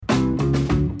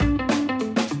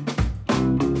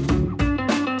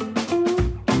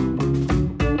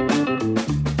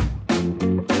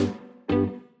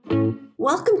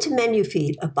Menu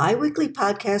Feed, a bi-weekly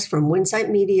podcast from Winsight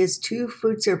Media's two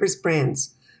food service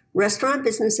brands, Restaurant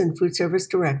Business and Food Service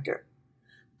Director.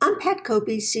 I'm Pat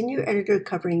Kobe, Senior Editor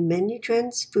covering menu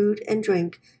trends, food, and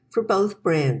drink for both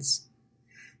brands.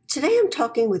 Today I'm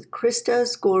talking with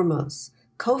Christos Gormos,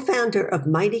 co-founder of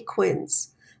Mighty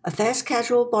Quinn's, a fast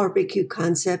casual barbecue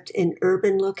concept in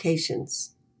urban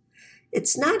locations.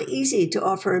 It's not easy to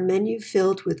offer a menu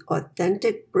filled with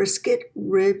authentic brisket,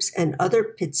 ribs, and other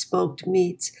pit-smoked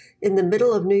meats in the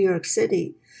middle of New York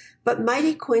City, but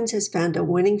Mighty Quinn's has found a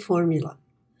winning formula.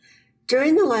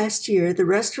 During the last year, the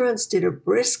restaurants did a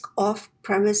brisk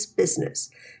off-premise business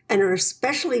and are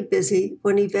especially busy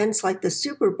when events like the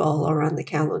Super Bowl are on the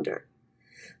calendar.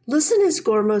 Listen as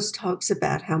Gormos talks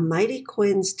about how Mighty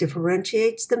Quinn's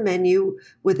differentiates the menu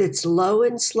with its low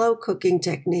and slow cooking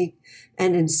technique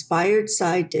and inspired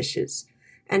side dishes,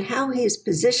 and how he is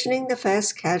positioning the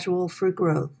fast casual for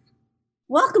growth.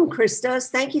 Welcome, Christos.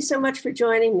 Thank you so much for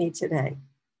joining me today.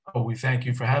 Oh, we thank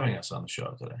you for having us on the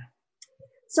show today.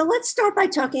 So let's start by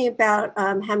talking about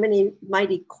how many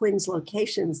Mighty Quinn's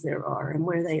locations there are and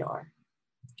where they are.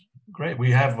 Great.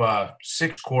 We have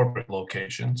 6 corporate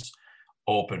locations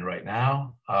open right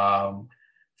now.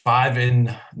 5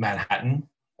 in Manhattan,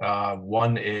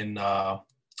 1 in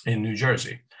New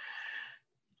Jersey.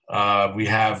 We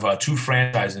have 2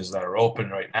 franchises that are open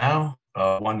right now.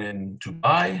 1 in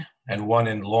Dubai and 1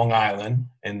 in Long Island,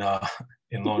 in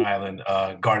Long Island,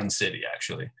 Garden City,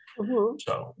 actually. Mm-hmm.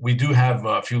 So we do have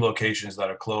a few locations that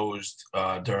are closed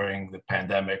during the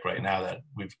pandemic right now that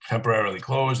we've temporarily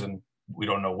closed, and we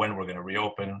don't know when we're going to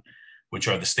reopen, which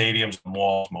are the stadiums,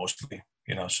 malls mostly.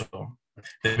 So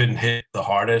they've been hit the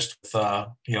hardest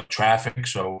with traffic.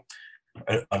 So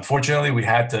unfortunately, we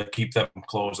had to keep them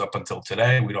closed up until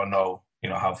today. We don't know,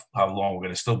 how long we're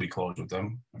going to still be closed with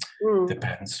them.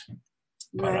 Depends.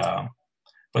 Right.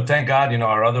 But thank God,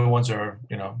 our other ones are,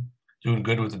 doing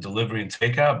good with the delivery and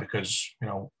takeout because,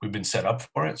 we've been set up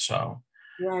for it. So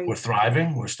right. We're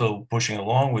thriving. We're still pushing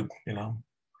along with,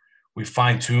 we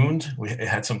fine-tuned. We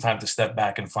had some time to step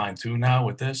back and fine-tune now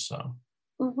with this. So.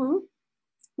 Mm-hmm.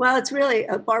 Well, it's really,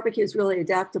 a barbecue is really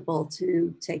adaptable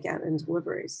to takeout and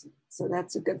deliveries. So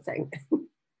that's a good thing.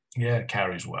 Yeah, it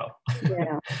carries well.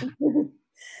 Yeah.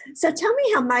 So tell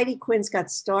me how Mighty Quinn's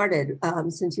got started,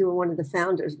 since you were one of the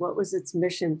founders. What was its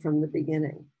mission from the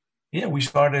beginning? Yeah, we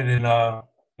started in a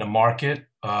market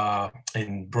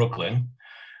in Brooklyn.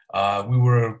 We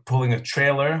were pulling a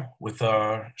trailer with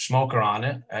our smoker on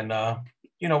it. And,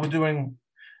 we're doing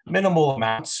minimal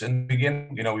amounts in the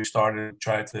beginning. We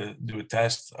tried to do a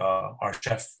test. Our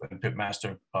chef and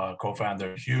pitmaster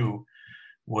co-founder, Hugh,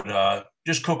 would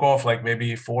just cook off like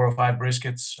maybe 4 or 5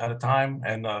 briskets at a time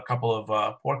and a couple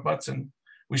of pork butts. And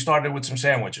we started with some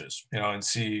sandwiches, and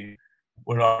see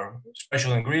what our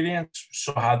special ingredients,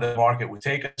 saw how the market would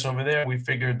take us over there. We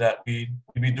figured that we'd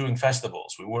be doing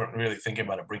festivals. We weren't really thinking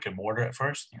about a brick and mortar at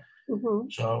first. Mm-hmm.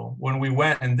 So when we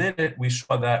went and did it, we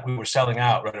saw that we were selling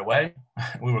out right away.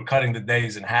 We were cutting the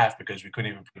days in half because we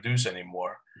couldn't even produce any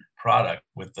more product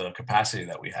with the capacity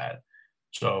that we had.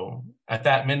 So at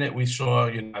that minute, we saw,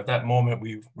 at that moment,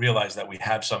 we realized that we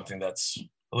have something that's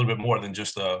a little bit more than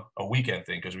just a weekend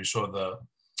thing, because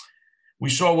we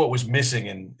saw what was missing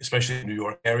in, especially in the New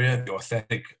York area. The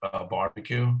authentic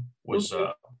barbecue was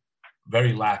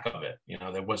very lack of it.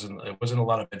 There wasn't a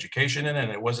lot of education in it,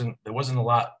 and there wasn't a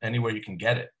lot anywhere you can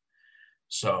get it.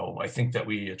 So I think that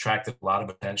we attracted a lot of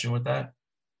attention with that.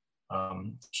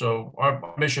 So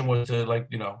our mission was to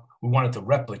we wanted to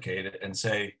replicate it and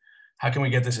say, how can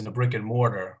we get this in a brick and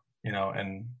mortar,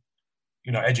 and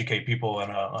educate people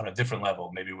on a different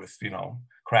level, maybe with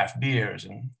craft beers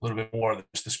and a little bit more than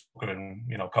just the smoker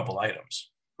and a couple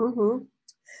items. Mm-hmm.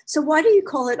 So why do you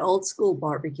call it old school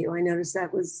barbecue? I noticed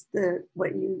that was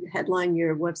what you headline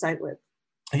your website with.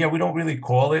 Yeah, we don't really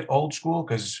call it old school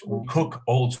because we cook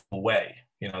old school way.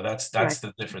 That's right.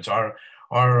 The difference. Our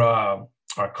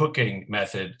cooking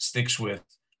method sticks with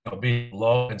being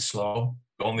low and slow.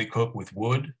 We only cook with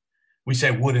wood. We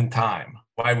say wood and thyme.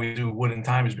 Why we do wood and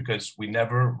thyme is because we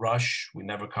never rush, we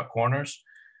never cut corners,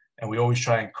 and we always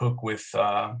try and cook with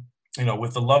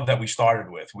with the love that we started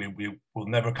with. We will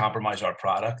never compromise our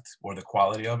product or the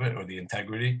quality of it or the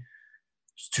integrity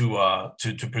to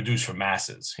produce for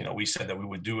masses. We said that we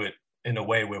would do it in a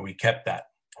way where we kept that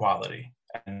quality,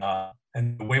 and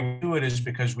the way we do it is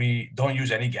because we don't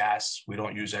use any gas, we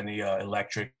don't use any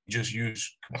electric, we just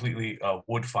use completely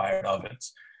wood-fired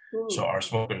ovens. So our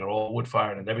smokers are all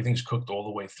wood-fired and everything's cooked all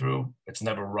the way through. It's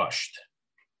never rushed.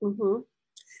 Mm-hmm.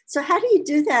 So how do you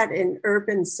do that in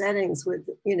urban settings with,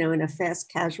 in a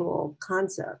fast casual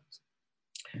concept?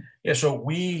 Yeah, so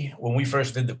when we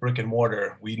first did the brick and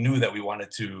mortar, we knew that we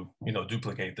wanted to,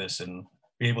 duplicate this and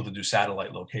be able to do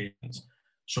satellite locations.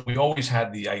 So we always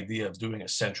had the idea of doing a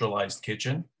centralized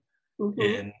kitchen, Mm-hmm.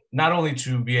 and not only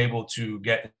to be able to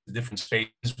get into different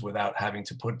spaces without having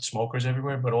to put smokers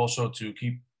everywhere, but also to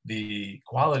keep the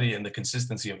quality and the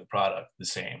consistency of the product the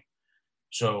same.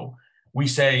 So we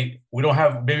say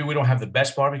maybe we don't have the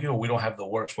best barbecue or we don't have the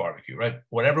worst barbecue, right?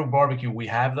 Whatever barbecue we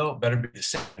have though, better be the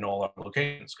same in all our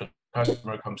locations, because the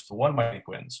customer comes to one Mighty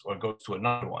Quinn's or goes to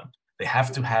another one. They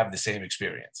have to have the same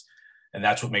experience. And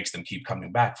that's what makes them keep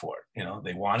coming back for it.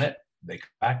 They want it, they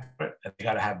come back for it, and they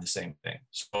got to have the same thing.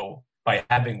 So by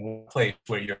having one place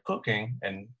where you're cooking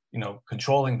and,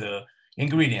 controlling the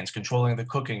ingredients, controlling the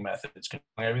cooking methods,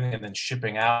 controlling everything, and then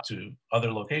shipping out to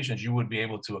other locations, you would be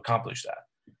able to accomplish that.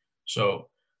 So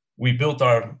we built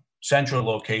our central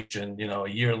location, a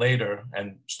year later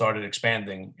and started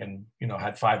expanding and,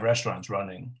 had 5 restaurants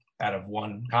running out of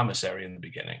one commissary in the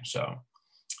beginning. So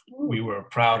we were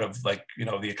proud of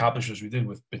the accomplishments we did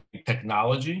with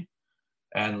technology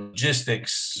and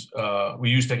logistics. We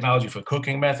use technology for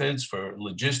cooking methods, for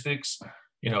logistics.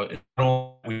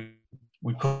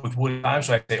 We cook with wood time,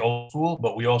 so I say old school,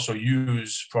 but we also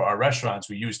use for our restaurants,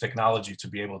 we use technology to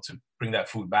be able to bring that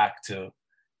food back to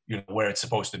where it's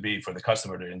supposed to be for the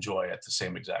customer to enjoy at the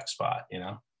same exact spot.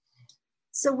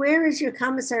 So where is your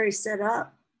commissary set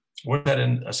up? We're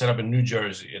set up in New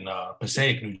Jersey, in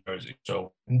Passaic, New Jersey.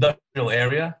 So industrial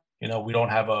area, we don't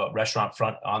have a restaurant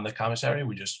front on the commissary.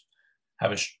 We just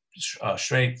have a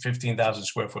straight 15,000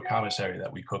 square foot commissary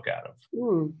that we cook out of.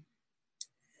 Mm.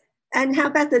 And how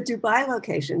about the Dubai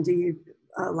location? Do you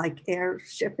air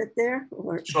ship it there?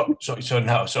 Or? So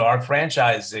no. So our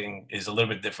franchising is a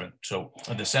little bit different. So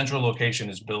the central location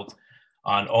is built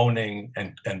on owning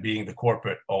and being the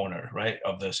corporate owner, right,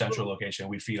 of the central location.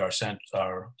 We feed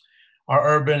our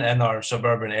urban and our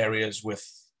suburban areas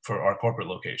for our corporate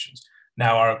locations.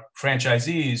 Now our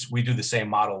franchisees, we do the same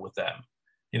model with them.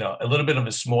 A little bit of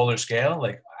a smaller scale.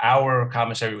 Like our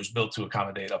commissary was built to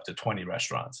accommodate up to 20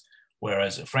 restaurants,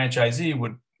 whereas a franchisee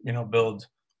would, build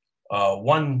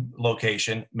one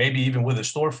location, maybe even with a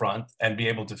storefront, and be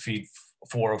able to feed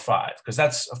 4 or 5, because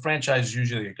that's a franchise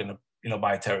usually going to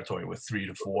buy territory with 3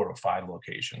 to 4 or 5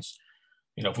 locations.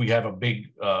 If we have a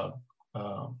big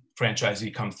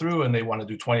franchisee come through and they want to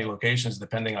do 20 locations,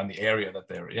 depending on the area that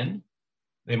they're in,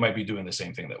 they might be doing the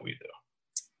same thing that we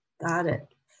do. Got it.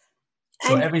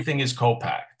 So everything is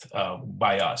co-packed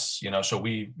by us, so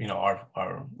we,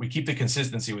 we keep the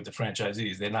consistency with the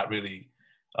franchisees. They're not really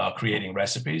creating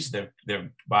recipes.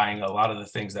 They're buying a lot of the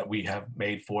things that we have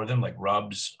made for them, like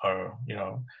rubs or,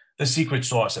 the secret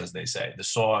sauce, as they say, the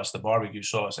sauce, the barbecue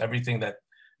sauce, everything that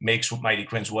makes Mighty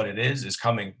Quinn's what it is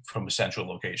coming from a central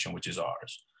location, which is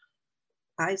ours.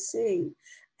 I see.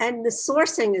 And the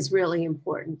sourcing is really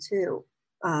important too.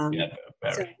 Yeah,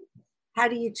 very. So how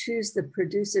do you choose the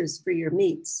producers for your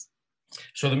meats?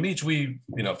 So the meats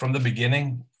from the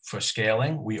beginning for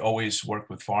scaling, we always worked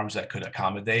with farms that could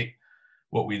accommodate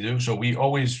what we do. So we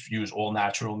always use all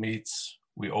natural meats.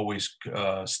 We always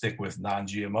stick with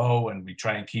non-GMO, and we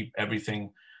try and keep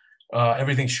everything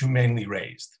humanely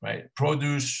raised, right?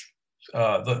 Produce,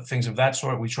 the things of that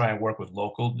sort, we try and work with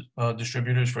local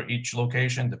distributors for each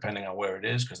location, depending on where it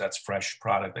is, because that's fresh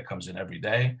product that comes in every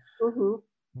day. Mm-hmm.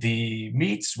 The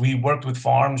meats, we worked with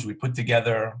farms. We put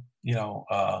together,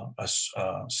 a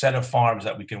set of farms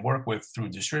that we can work with through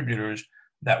distributors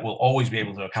that will always be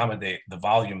able to accommodate the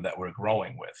volume that we're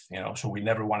growing with. So we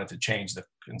never wanted to change the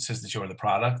consistency or the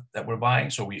product that we're buying.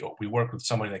 So we work with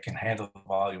somebody that can handle the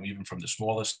volume, even from the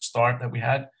smallest start that we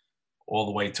had, all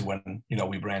the way to when,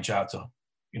 we branch out to,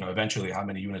 eventually how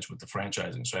many units with the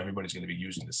franchising. So everybody's going to be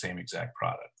using the same exact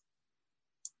product.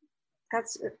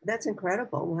 That's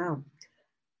incredible. Wow.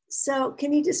 So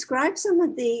can you describe some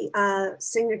of the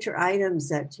signature items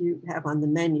that you have on the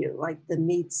menu, like the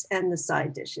meats and the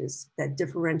side dishes that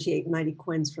differentiate Mighty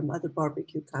Quinn's from other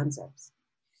barbecue concepts?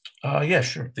 Yeah,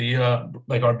 sure.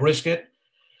 Like our brisket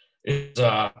is,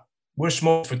 we're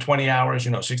smoked for 20 hours,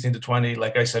 16 to 20.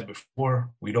 Like I said before,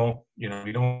 we don't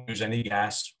use any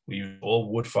gas. We use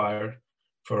all wood fired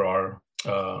for our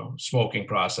smoking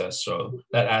process. So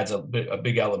that adds a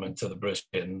big element to the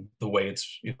brisket and the way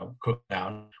it's, cooked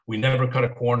down. We never cut a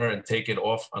corner and take it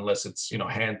off unless it's,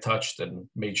 hand touched and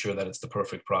made sure that it's the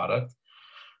perfect product.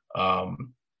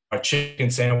 Our chicken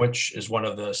sandwich is one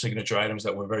of the signature items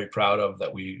that we're very proud of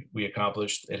that we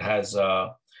accomplished. It has,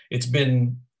 it's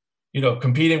been,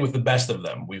 competing with the best of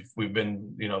them. We've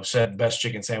been, said best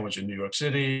chicken sandwich in New York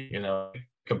City,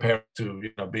 compared to,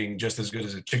 being just as good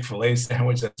as a Chick-fil-A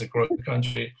sandwich that's across the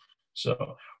country.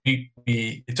 So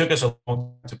it took us a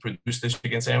long time to produce this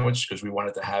chicken sandwich because we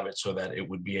wanted to have it so that it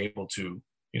would be able to,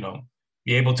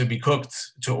 be able to be cooked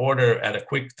to order at a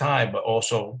quick time, but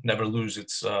also never lose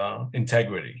its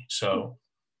integrity. So,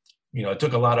 it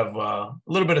took a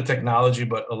little bit of technology,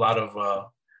 but a lot of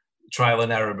trial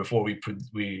and error before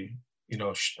we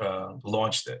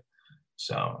launched it.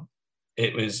 So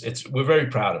we're very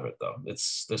proud of it though.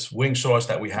 It's this wing sauce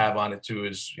that we have on it too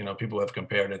is, people have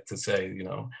compared it to say,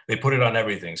 they put it on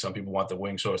everything. Some people want the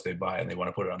wing sauce they buy and they want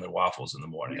to put it on their waffles in the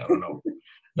morning. I don't know.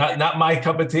 Not my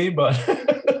cup of tea, but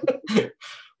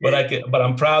but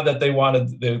I'm proud that they want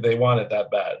it that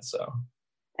bad. So.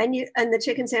 And the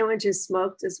chicken sandwich is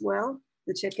smoked as well?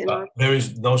 The chicken? There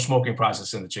is no smoking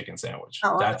process in the chicken sandwich.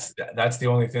 Oh, that's the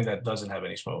only thing that doesn't have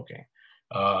any smoking.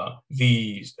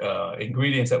 The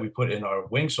ingredients that we put in our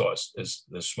wing sauce is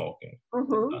the smoking.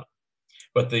 Mm-hmm.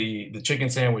 But the chicken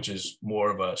sandwich is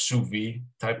more of a sous vide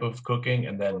type of cooking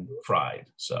and then fried.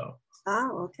 So.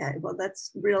 Oh, okay. Well, that's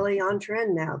really on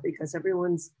trend now because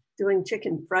everyone's doing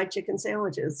fried chicken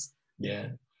sandwiches. Yeah.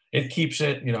 It keeps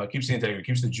it keeps the integrity,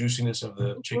 keeps the juiciness of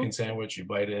the chicken sandwich. You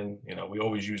bite in, we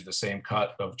always use the same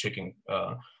cut of chicken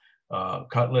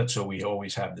cutlet. So we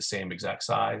always have the same exact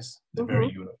size. They're very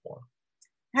uniform.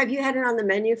 Have you had it on the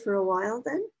menu for a while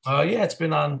then? Yeah, it's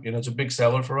been on, it's a big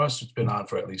seller for us. It's been on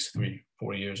for at least 3-4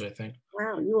 years, I think.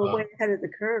 Wow, you were way ahead of the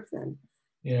curve then.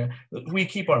 Yeah, we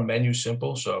keep our menu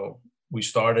simple. So we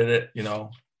started it,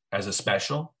 as a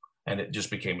special and it just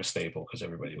became a staple because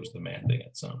everybody was demanding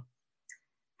it. So.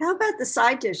 How about the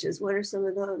side dishes? What are some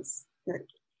of those?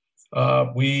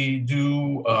 We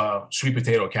do sweet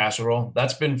potato casserole.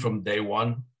 That's been from day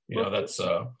one. That's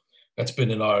been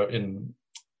in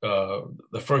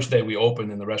the first day we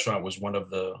opened in the restaurant was one of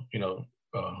the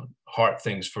heart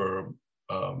things for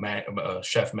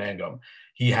Chef Mangum.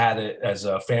 He had it as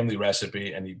a family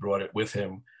recipe and he brought it with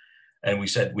him. And we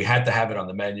said we had to have it on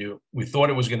the menu. We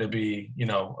thought it was going to be,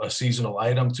 a seasonal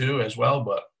item too, as well,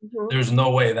 but there's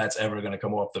no way that's ever going to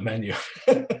come off the menu.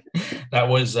 That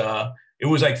was, it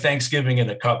was like Thanksgiving in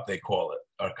a cup, they call it,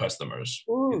 our customers.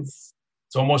 It's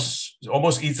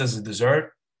almost eats as a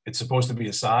dessert. It's supposed to be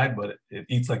a side, but it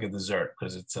eats like a dessert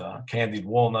because it's candied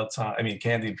walnuts,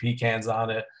 candied pecans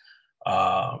on it,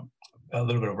 a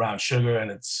little bit of brown sugar, and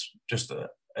it's just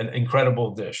an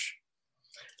incredible dish.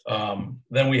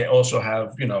 Then we also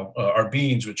have, our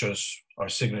beans, which is our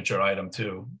signature item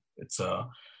too. It's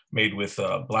made with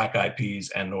black-eyed peas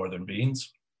and northern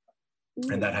beans,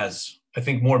 and that has, I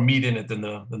think, more meat in it than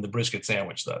the brisket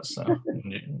sandwich does.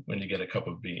 When you get a cup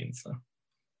of beans. So.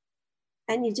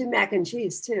 And you do mac and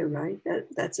cheese too, right?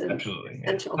 That's absolutely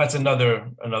essential. Yeah. That's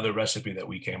another recipe that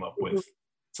we came up with.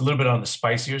 It's a little bit on the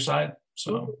spicier side,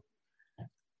 so.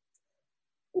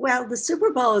 Well, the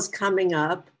Super Bowl is coming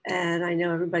up, and I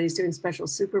know everybody's doing special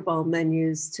Super Bowl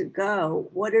menus to go.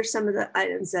 What are some of the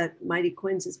items that Mighty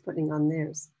Quinn's is putting on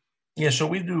theirs? Yeah, so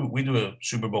we do a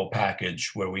Super Bowl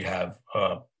package where we have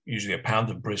usually a pound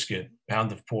of brisket,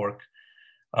 pound of pork,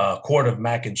 a quart of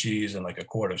mac and cheese, and like a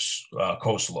quart of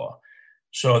coleslaw.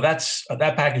 So that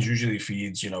package usually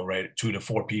feeds 2 to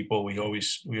 4 people. We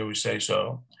always say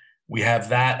so. We have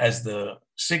that as the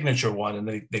signature one,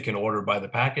 and they can order by the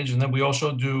package. And then we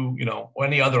also do,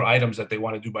 any other items that they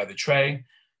want to do by the tray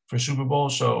for Super Bowl.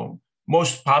 So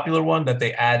most popular one that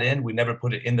they add in, we never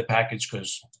put it in the package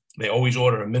because they always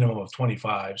order a minimum of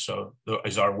 25. So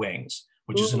is our wings,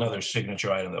 which is another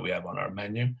signature item that we have on our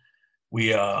menu. We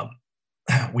have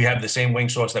the same wing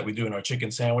sauce that we do in our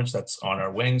chicken sandwich that's on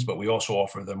our wings, but we also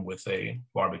offer them with a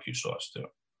barbecue sauce too.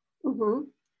 Mm-hmm.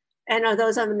 And are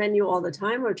those on the menu all the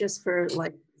time or just for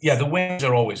like? Yeah, the wings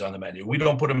are always on the menu. We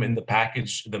don't put them in the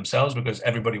package themselves because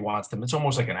everybody wants them. It's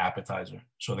almost like an appetizer.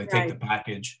 So they take the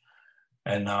package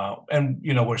and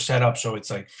we're set up so it's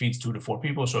like feeds 2 to 4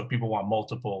 people. So if people want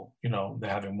multiple, they're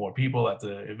having more people at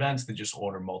the events, they just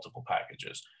order multiple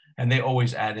packages. And they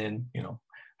always add in,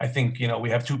 I think,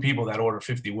 we have 2 people that order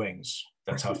 50 wings.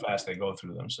 That's how fast they go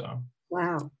through them. So.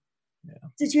 Wow. Yeah.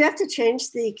 Did you have to change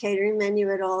the catering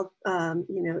menu at all,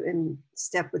 in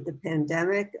step with the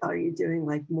pandemic? Are you doing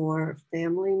like more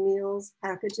family meals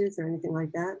packages or anything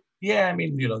like that? Yeah,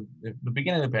 the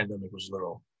beginning of the pandemic was a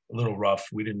little rough.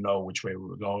 We didn't know which way we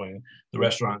were going. The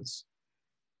restaurants,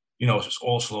 just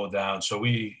all slowed down. So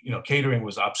catering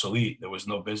was obsolete. There was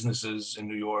no businesses in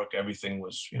New York. Everything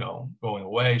was, going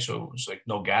away. So it was like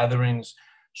no gatherings.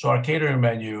 So our catering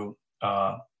menu,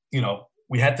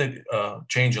 we had to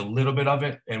change a little bit of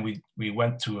it, and we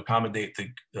went to accommodate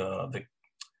the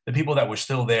people that were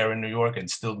still there in New York and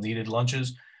still needed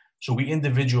lunches. So we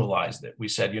individualized it. We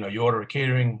said, you order a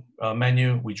catering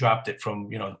menu. We dropped it from,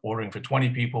 ordering for 20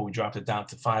 people. We dropped it down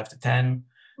to 5 to 10.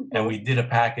 And we did a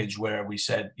package where we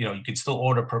said, you can still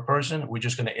order per person. We're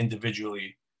just going to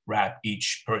individually wrap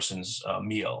each person's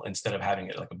meal instead of having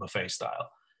it like a buffet style.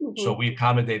 So we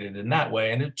accommodated in that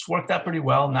way, and it's worked out pretty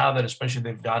well now that especially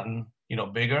they've gotten,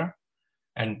 bigger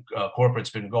and corporate's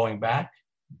been going back.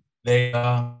 They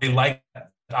like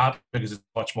that option because it's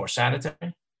much more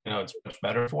sanitary. It's much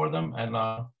better for them. And,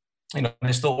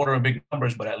 they still order in big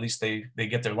numbers, but at least they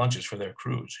get their lunches for their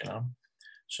crews,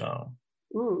 so.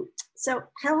 So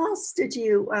how else did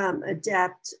you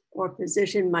adapt or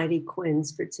position Mighty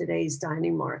Quinn's for today's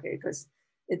dining market? Because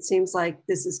it seems like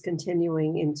this is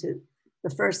continuing into the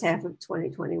first half of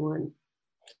 2021.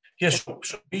 Yes,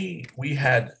 so we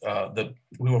had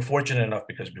we were fortunate enough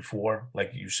because before,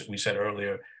 like we said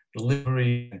earlier,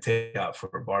 delivery and takeout for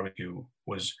barbecue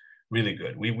was really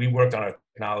good. We worked on our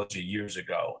technology years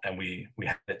ago, and we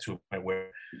had it to a point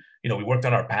where, we worked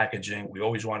on our packaging. We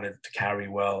always wanted to carry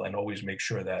well and always make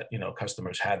sure that,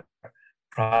 customers had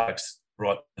products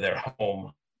brought to their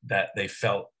home that they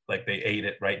felt like they ate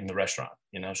it right in the restaurant,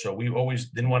 So we always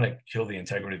didn't want to kill the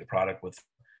integrity of the product with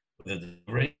the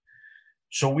delivery.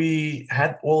 So we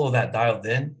had all of that dialed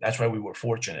in. That's why we were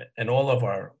fortunate. And all of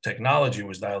our technology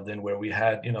was dialed in where we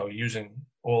had, using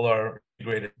all our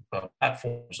integrated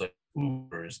platforms like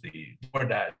Uber's, the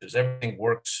DoorDashes, everything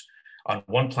works on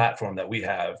one platform that we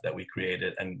have that we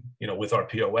created. And, with our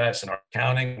POS and our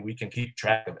accounting, we can keep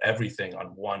track of everything on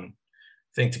one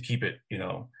thing to keep it,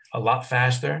 a lot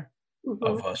faster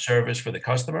of a service for the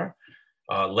customer,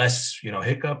 less,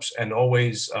 hiccups, and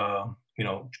always,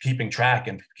 keeping track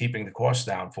and keeping the costs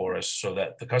down for us so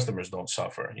that the customers don't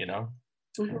suffer,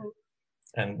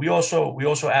 And we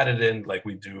also added in, like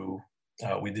we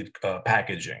did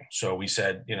packaging. So we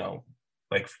said,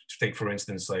 like take for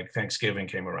instance, like Thanksgiving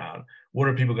came around. What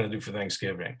are people going to do for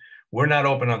Thanksgiving? We're not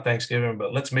open on Thanksgiving,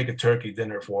 but let's make a turkey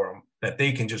dinner for them that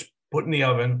they can just put in the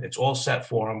oven. It's all set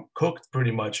for them, cooked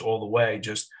pretty much all the way.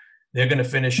 Just they're going to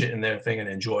finish it in their thing and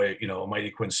enjoy, a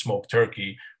Mighty Quinn smoked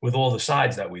turkey with all the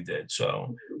sides that we did.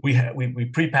 So we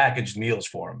prepackaged meals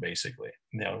for them, basically,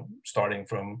 starting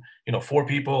from, 4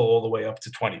 people all the way up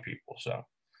to 20 people. So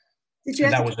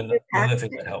that was another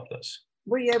thing that helped us.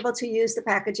 Were you able to use the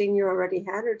packaging you already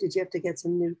had, or did you have to get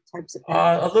some new types of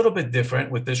packaging? A little bit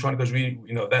different with this one because we,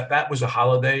 that was a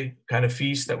holiday kind of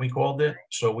feast that we called it.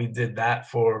 So we did that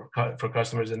for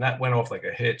customers, and that went off like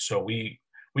a hit. So we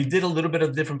did a little bit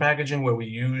of different packaging where we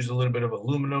used a little bit of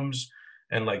aluminums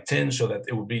and like tins so that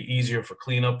it would be easier for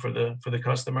cleanup for the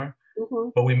customer.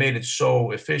 But we made it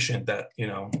so efficient that,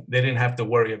 they didn't have to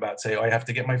worry about say, oh, I have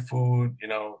to get my food,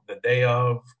 the day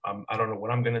of, I don't know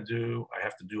what I'm going to do. I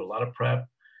have to do a lot of prep.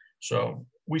 So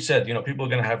we said, people are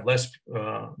going to have less,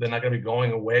 they're not going to be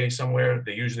going away somewhere.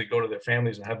 They usually go to their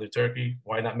families and have their turkey.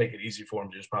 Why not make it easy for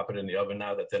them to just pop it in the oven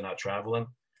now that they're not traveling?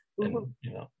 And,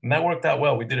 and that worked out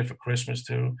well. We did it for Christmas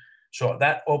too. So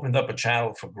that opened up a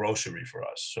channel for grocery for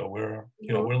us. So we're,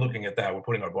 we're looking at that. We're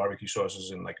putting our barbecue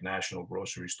sauces in like national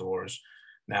grocery stores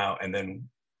now. And then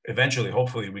eventually,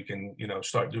 hopefully we can,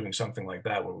 start doing something like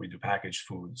that where we do packaged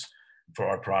foods for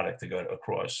our product to go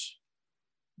across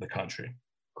the country.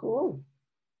 Cool.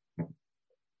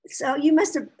 So you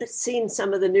must have seen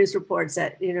some of the news reports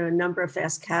that, a number of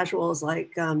fast casuals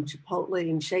like Chipotle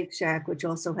and Shake Shack, which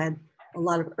also had a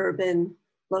lot of urban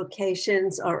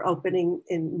locations, are opening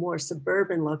in more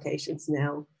suburban locations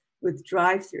now with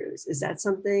drive-throughs. Is that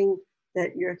something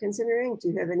that you're considering? Do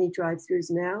you have any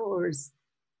drive-throughs now, or is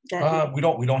that? We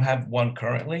don't have one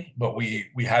currently, but we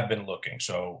have been looking.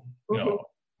 So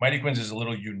Mighty Quinn's is a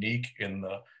little unique in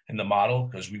the model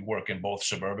because we work in both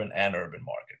suburban and urban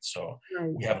markets. So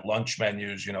we have lunch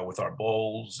menus, with our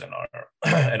bowls and our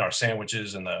and our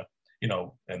sandwiches and the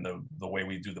way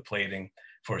we do the plating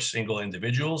for single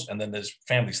individuals, and then there's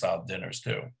family style dinners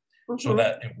too. So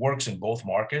that it works in both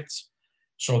markets.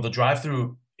 So the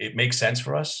drive-through, it makes sense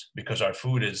for us because our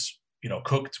food is,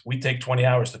 cooked. We take 20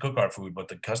 hours to cook our food, but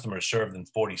the customer is served in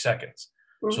 40 seconds.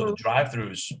 So the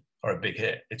drive-throughs are a big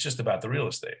hit. It's just about the real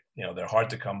estate. They're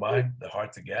hard to come by, they're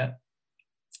hard to get.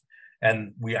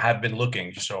 And we have been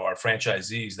looking. So our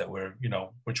franchisees that we're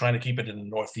trying to keep it in the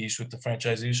Northeast with the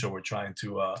franchisees. So we're trying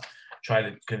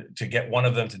to get one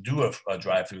of them to do a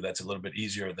drive-through that's a little bit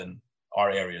easier than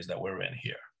our areas that we're in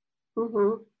here.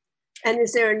 And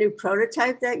is there a new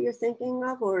prototype that you're thinking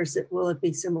of, or will it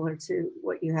be similar to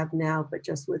what you have now, but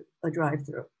just with a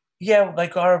drive-through? Yeah,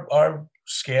 like our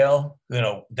scale,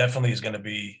 definitely is going to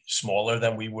be smaller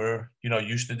than we were,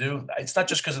 used to do. It's not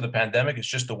just because of the pandemic; it's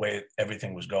just the way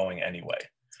everything was going anyway.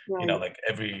 Right. Like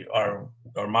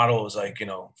our model is like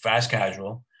fast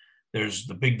casual. There's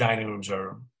the big dining rooms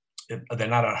are they're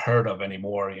not unheard of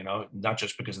anymore, not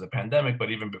just because of the pandemic,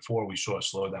 but even before we saw a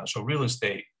slowdown. So real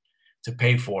estate to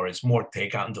pay for is more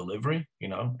takeout and delivery,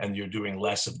 and you're doing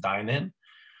less of dine-in.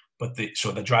 But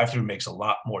so the drive-through makes a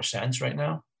lot more sense right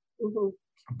now. Mm-hmm.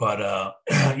 But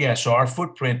yeah, so our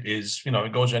footprint is,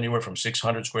 it goes anywhere from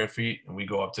 600 square feet, and we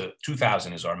go up to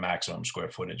 2,000 is our maximum square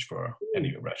footage for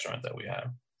any restaurant that we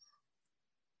have.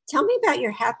 Tell me about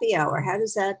your happy hour. How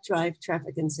does that drive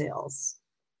traffic and sales?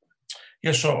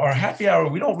 Yeah, so our happy hour,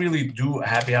 we don't really do a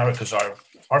happy hour because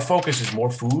our focus is more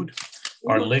food.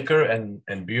 Our liquor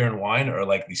and beer and wine are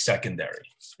like the secondary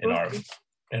in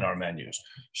our menus.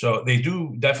 So they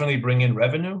do definitely bring in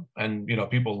revenue, and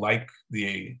people like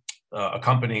the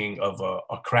accompanying of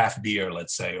a craft beer,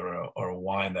 let's say, or a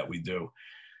wine that we do.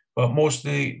 But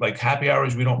mostly, like happy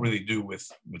hours, we don't really do with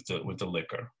the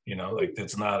liquor. Like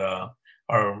it's not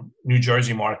our New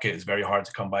Jersey market is very hard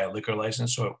to come by a liquor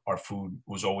license. So our food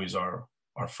was always our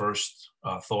first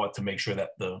thought to make sure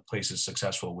that the place is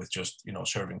successful with just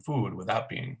serving food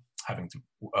without having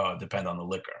to depend on the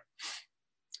liquor.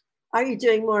 Are you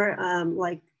doing more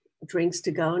like drinks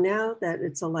to go now that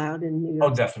it's allowed in New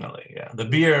York? Oh, definitely, yeah. The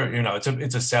beer,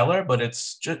 it's a seller, but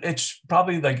it's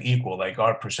probably like equal. Like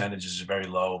our percentage is very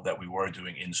low that we were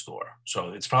doing in store, so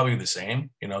it's probably the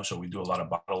same. So we do a lot of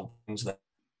bottled things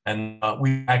and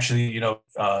we actually,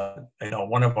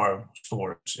 one of our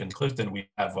stores in Clifton, we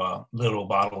have little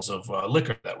bottles of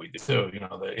liquor that we do too.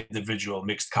 The individual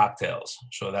mixed cocktails.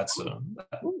 So that's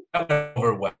that went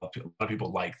over well. A lot of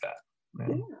people like that.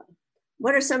 Yeah.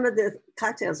 What are some of the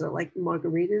cocktails? Are like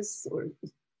margaritas or?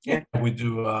 Yeah, we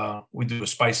do a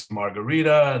spicy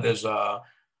margarita. There's the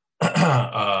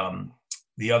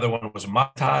other one was a Mai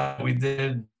Tai we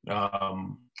did. We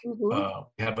have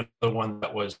another one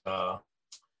that was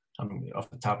off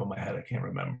the top of my head, I can't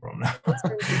remember them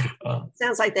now.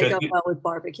 Sounds like they go well with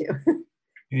barbecue.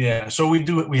 Yeah, so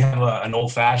we have an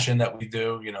old fashioned that we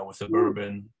do, with the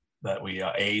bourbon that we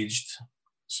aged.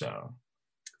 So.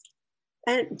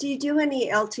 And do you do any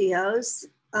LTOs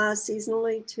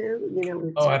seasonally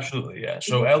too? Oh, absolutely, yeah.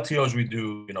 So LTOs we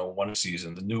do, one a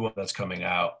season. The new one that's coming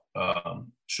out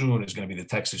soon is going to be the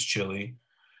Texas chili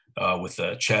with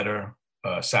the cheddar,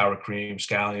 sour cream,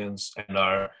 scallions,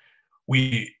 and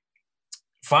we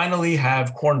finally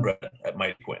have cornbread at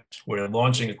Mighty Quinn's. We're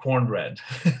launching a cornbread.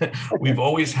 We've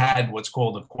always had what's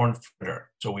called a corn fritter.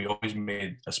 So we always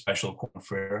made a special corn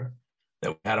fritter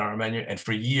that we had on our menu. And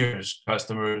for years,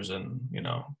 customers and,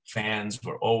 fans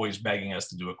were always begging us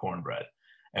to do a cornbread.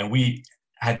 And we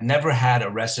had never had a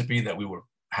recipe that we were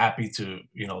happy to,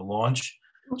 launch.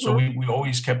 So we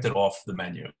always kept it off the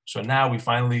menu. So now we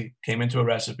finally came into a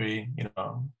recipe,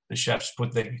 the chefs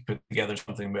put together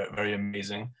something very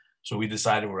amazing. So we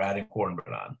decided we're adding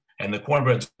cornbread on. And the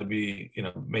cornbread's going to be,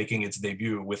 making its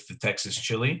debut with the Texas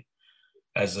chili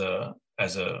as a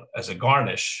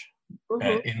garnish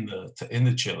in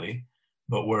the chili,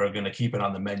 but we're going to keep it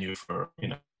on the menu for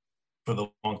the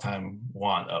long time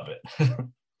want of it.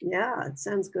 Yeah, it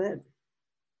sounds good.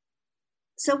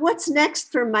 So what's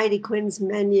next for Mighty Quinn's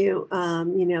menu,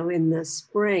 in the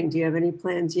spring? Do you have any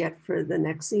plans yet for the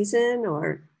next season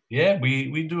or? Yeah,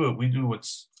 we do it. We do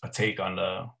what's a take on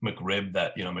the McRib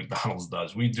that, McDonald's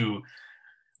does. We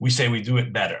say we do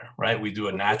it better, right? We do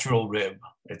a natural rib.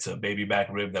 It's a baby back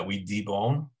rib that we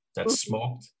debone, that's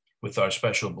smoked with our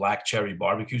special black cherry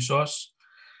barbecue sauce,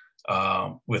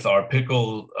 with our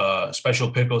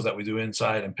special pickles that we do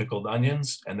inside and pickled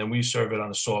onions. And then we serve it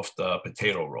on a soft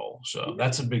potato roll. So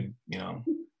that's a big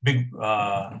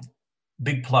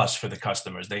plus for the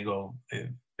customers. They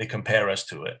compare us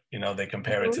to it. They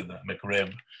compare it to the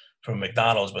McRib from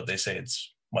McDonald's, but they say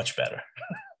it's much better.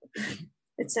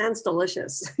 It sounds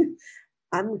delicious.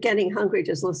 I'm getting hungry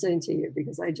just listening to you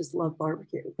because I just love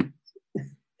barbecue.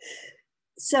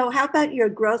 So how about your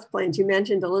growth plans? You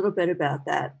mentioned a little bit about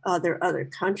that. Are there other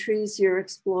countries you're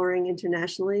exploring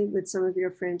internationally with some of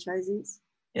your franchisees?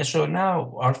 Yeah, so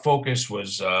now our focus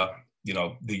was, the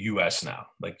US now.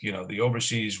 Like, the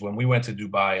overseas, when we went to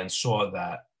Dubai and saw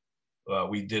that,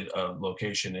 we did a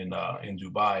location in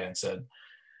Dubai and said,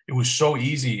 it was so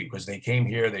easy because they came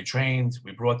here, they trained,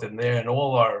 we brought them there, and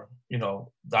all our,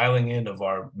 dialing in of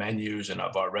our menus and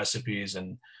of our recipes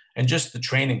and just the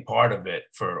training part of it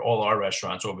for all our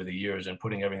restaurants over the years and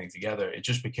putting everything together, it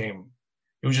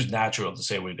was just natural to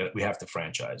say we have to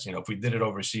franchise. If we did it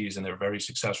overseas and they're very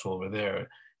successful over there,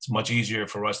 it's much easier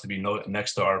for us to be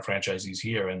next to our franchisees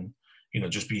here and,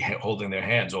 just be holding their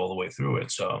hands all the way through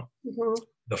it. So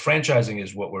the franchising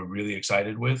is what we're really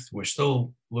excited with. We're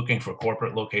still looking for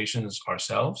corporate locations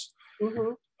ourselves.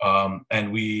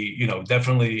 And we,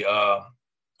 definitely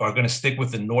are going to stick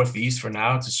with the Northeast for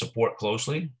now to support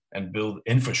closely and build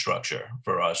infrastructure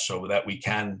for us so that we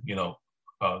can,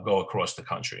 go across the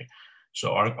country.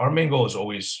 So our main goal is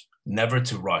always never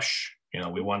to rush.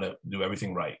 We want to do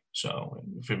everything right. So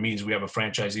if it means we have a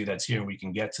franchisee that's here, we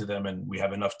can get to them and we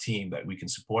have enough team that we can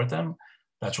support them,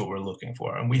 that's what we're looking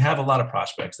for. And we have a lot of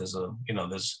prospects. There's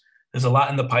a lot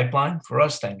in the pipeline for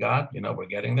us. Thank God, we're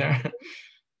getting there.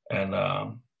 And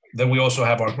then we also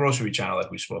have our grocery channel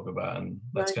that we spoke about, and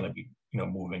that's going to be,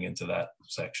 moving into that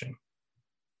section.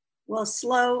 Well,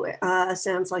 slow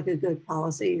sounds like a good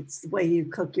policy. It's the way you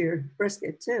cook your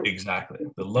brisket too. Exactly.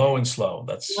 The low and slow.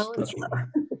 That's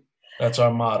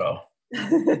our motto.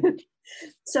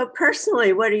 So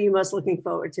personally, what are you most looking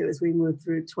forward to as we move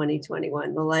through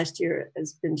 2021? The last year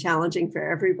has been challenging for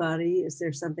everybody. Is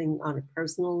there something on a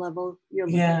personal level you're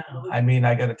looking forward to? I mean,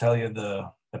 I got to tell you,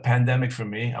 the pandemic for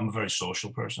me, I'm a very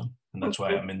social person, and that's why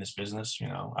I'm in this business.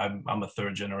 I'm a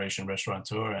third generation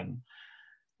restaurateur, and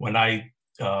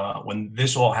when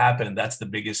this all happened, that's the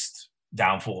biggest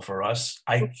downfall for us.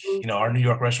 Our New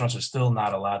York restaurants are still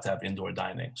not allowed to have indoor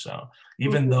dining. So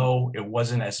even though it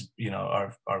wasn't as,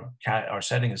 our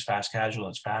setting is fast casual,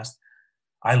 it's fast,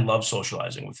 I love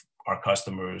socializing with our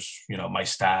customers, my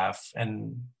staff,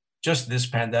 and just this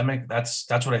pandemic, that's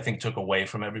what I think took away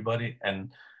from everybody.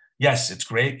 And yes, it's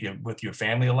great. You're with your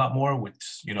family a lot more, with,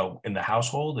 in the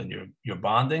household, and you're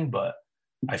bonding, but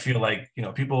I feel like,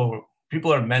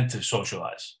 people are meant to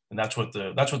socialize, and that's what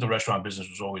the restaurant business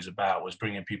was always about, was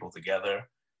bringing people together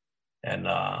and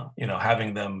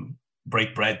having them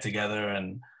break bread together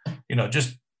and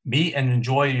just meet and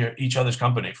enjoy each other's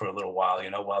company for a little while,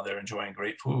 while they're enjoying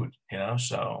great food,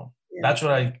 so that's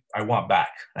what I want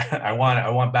back. I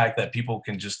want back that people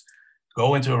can just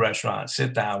go into a restaurant,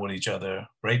 sit down with each other,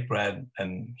 break bread,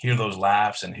 and hear those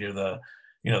laughs and hear the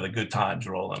the good times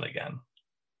rolling again.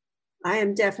 I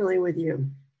am definitely with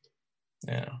you.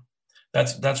 Yeah,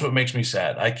 that's what makes me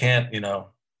sad. I can't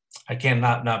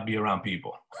not be around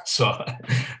people. So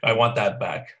I want that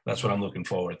back. That's what I'm looking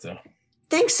forward to.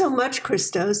 Thanks so much,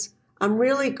 Christos. I'm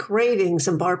really craving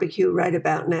some barbecue right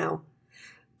about now.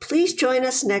 Please join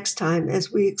us next time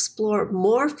as we explore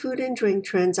more food and drink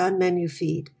trends on Menu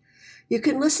Feed. You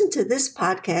can listen to this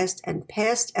podcast and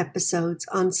past episodes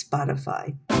on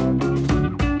Spotify.